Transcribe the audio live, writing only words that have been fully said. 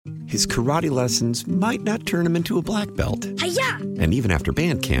His karate lessons might not turn him into a black belt. Hi-ya! And even after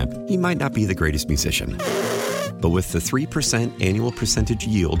band camp, he might not be the greatest musician. But with the 3% annual percentage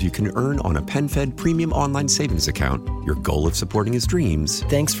yield you can earn on a PenFed premium online savings account, your goal of supporting his dreams...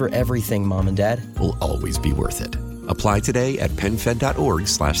 Thanks for everything, Mom and Dad. ...will always be worth it. Apply today at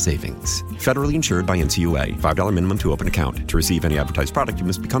PenFed.org/savings. Federally insured by NCUA. $5 minimum to open account. To receive any advertised product, you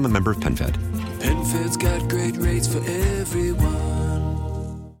must become a member of PenFed. PenFed's got great rates for everyone.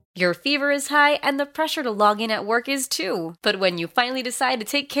 Your fever is high and the pressure to log in at work is too. But when you finally decide to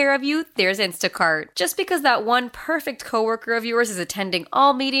take care of you, there's Instacart. Just because that one perfect coworker of yours is attending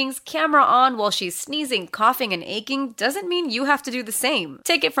all meetings, camera on while she's sneezing, coughing, and aching, doesn't mean you have to do the same.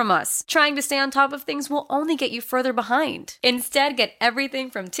 Take it from us. Trying to stay on top of things will only get you further behind. Instead, get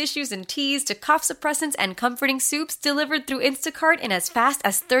everything from tissues and teas to cough suppressants and comforting soups delivered through Instacart in as fast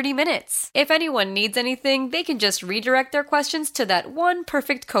as 30 minutes. If anyone needs anything, they can just redirect their questions to that one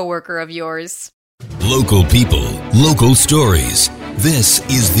perfect coworker of yours. Local people, local stories. This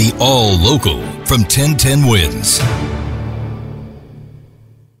is the All Local from 1010 Wins.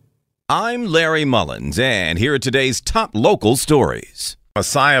 I'm Larry Mullins, and here are today's top local stories. A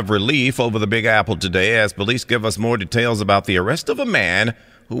sigh of relief over the Big Apple today as police give us more details about the arrest of a man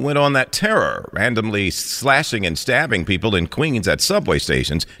who went on that terror, randomly slashing and stabbing people in Queens at subway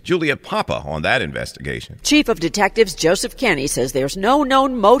stations. Juliet Papa on that investigation. Chief of Detectives Joseph Kenny says there's no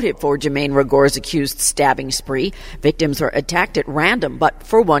known motive for Jermaine Rigor's accused stabbing spree. Victims were attacked at random, but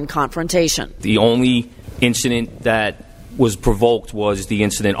for one confrontation. The only incident that was provoked was the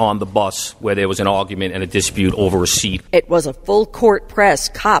incident on the bus where there was an argument and a dispute over a seat. It was a full court press,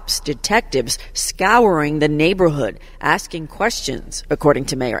 cops, detectives scouring the neighborhood, asking questions. According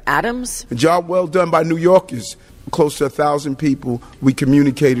to Mayor Adams, a job well done by New Yorkers. Close to 1,000 people we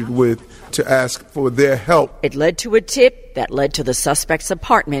communicated with to ask for their help. It led to a tip that led to the suspect's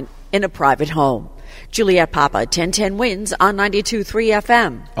apartment in a private home. Juliet Papa, 1010 Wins on 92.3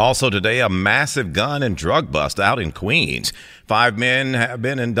 FM. Also today, a massive gun and drug bust out in Queens. 5 men have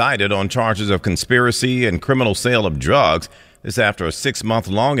been indicted on charges of conspiracy and criminal sale of drugs. This after a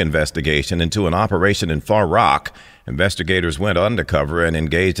 6-month-long investigation into an operation in Far Rock. Investigators went undercover and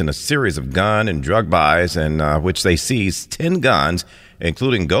engaged in a series of gun and drug buys in which they seized 10 guns,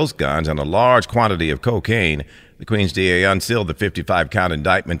 including ghost guns, and a large quantity of cocaine. The Queens DA unsealed the 55-count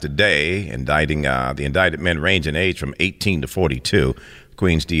indictment today, indicting the indicted men range in age from 18 to 42. The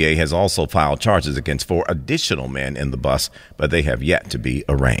Queens DA has also filed charges against 4 additional men in the bust, but they have yet to be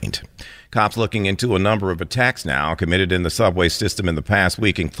arraigned. Cops looking into a number of attacks now committed in the subway system in the past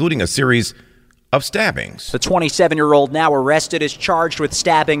week, including a series of stabbings. The 27-year-old now arrested is charged with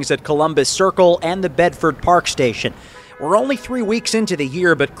stabbings at Columbus Circle and the Bedford Park Station. We're only 3 weeks into the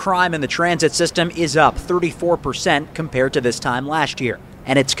year, but crime in the transit system is up 34% compared to this time last year.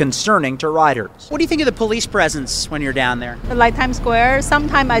 And it's concerning to riders. What do you think of the police presence when you're down there? Like Times Square,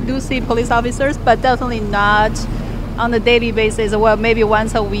 sometimes I do see police officers, but definitely not on a daily basis, well, maybe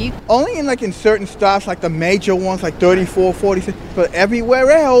once a week. Only in certain stops, like the major ones, like 34, 46, but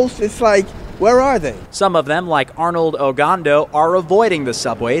everywhere else, it's like, where are they? Some of them, like Arnold Ogando, are avoiding the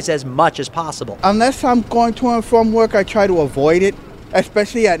subways as much as possible. Unless I'm going to and from work, I try to avoid it,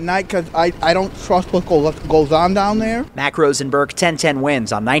 especially at night, because I don't trust what goes on down there. Mac Rosenberg, 1010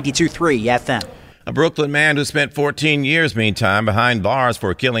 Wins on 92.3 FM. A Brooklyn man who spent 14 years, meantime, behind bars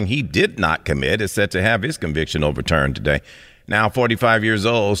for a killing he did not commit is set to have his conviction overturned today. Now 45 years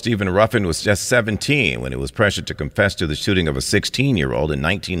old, Stephen Ruffin was just 17 when he was pressured to confess to the shooting of a 16-year-old in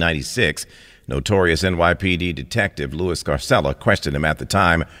 1996. Notorious NYPD detective Louis Garcella questioned him at the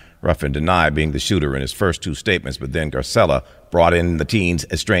time. Ruffin denied being the shooter in his first 2 statements, but then Garcella brought in the teen's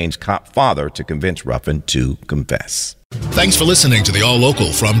estranged cop father to convince Ruffin to confess. Thanks for listening to the All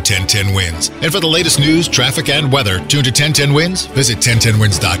Local from 1010 Wins. And for the latest news, traffic, and weather, tune to 1010 Wins, visit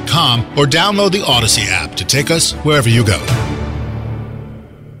 1010wins.com, or download the Odyssey app to take us wherever you go.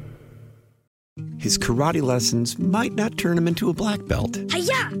 His karate lessons might not turn him into a black belt.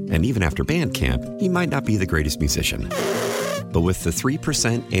 Hi-ya! And even after band camp, he might not be the greatest musician. But with the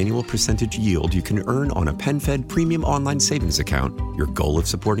 3% annual percentage yield you can earn on a PenFed premium online savings account, your goal of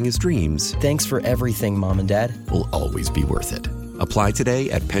supporting his dreams... Thanks for everything, Mom and Dad. ...will always be worth it. Apply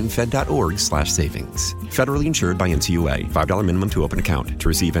today at PenFed.org/savings. Federally insured by NCUA. $5 minimum to open account. To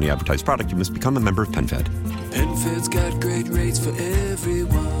receive any advertised product, you must become a member of PenFed. PenFed's got great rates for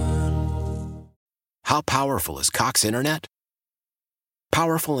everyone. How powerful is Cox Internet?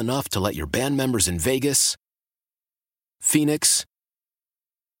 Powerful enough to let your band members in Vegas, Phoenix,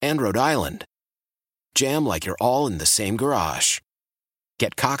 and Rhode Island jam like you're all in the same garage.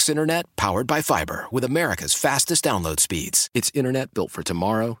 Get Cox Internet powered by fiber with America's fastest download speeds. It's internet built for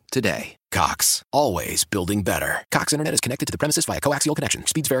tomorrow, today. Cox, always building better. Cox Internet is connected to the premises via coaxial connection.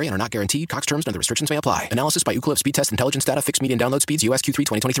 Speeds vary and are not guaranteed. Cox terms and other restrictions may apply. Analysis by Ookla Speed Test Intelligence Data. Fixed median download speeds. US Q3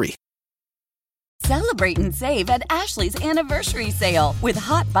 2023. Celebrate and save at Ashley's Anniversary Sale. With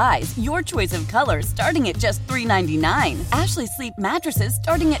Hot Buys, your choice of colors starting at just $3.99. Ashley Sleep mattresses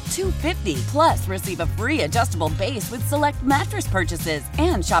starting at $2.50. Plus, receive a free adjustable base with select mattress purchases.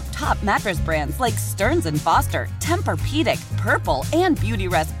 And shop top mattress brands like Stearns & Foster, Tempur-Pedic, Purple, and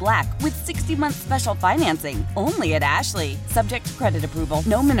Beautyrest Black with 60-month special financing. Only at Ashley. Subject to credit approval.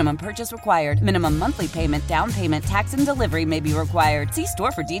 No minimum purchase required. Minimum monthly payment, down payment, tax, and delivery may be required. See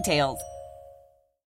store for details.